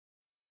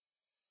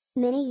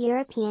Many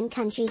European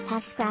countries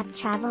have scrapped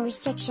travel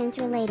restrictions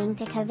relating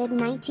to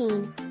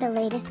COVID-19, the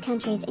latest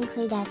countries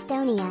include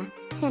Estonia,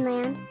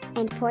 Finland,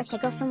 and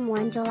Portugal from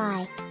 1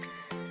 July.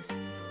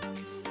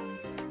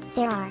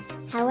 There are,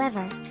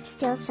 however,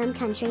 still some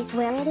countries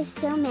where it is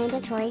still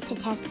mandatory to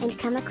test and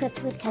come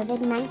equipped with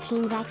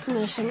COVID-19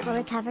 vaccination or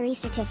recovery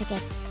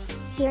certificates.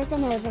 Here's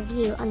an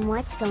overview on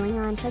what's going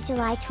on for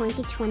July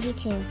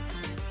 2022.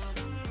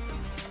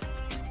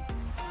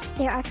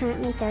 There are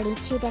currently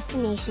 32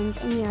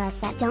 destinations in Europe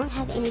that don't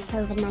have any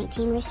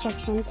COVID-19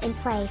 restrictions in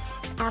place: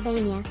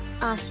 Albania,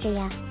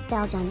 Austria,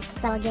 Belgium,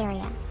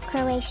 Bulgaria,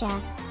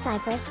 Croatia,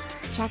 Cyprus,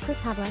 Czech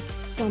Republic,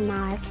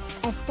 Denmark,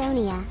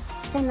 Estonia,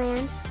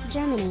 Finland,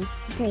 Germany,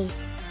 Greece,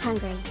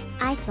 Hungary,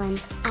 Iceland,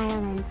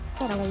 Ireland,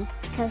 Italy,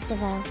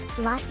 Kosovo,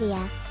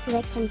 Latvia,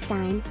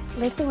 Liechtenstein,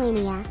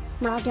 Lithuania,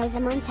 Moldova,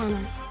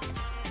 Montana.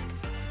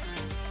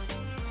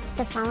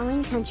 The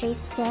following countries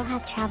still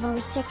have travel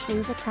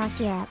restrictions across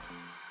Europe: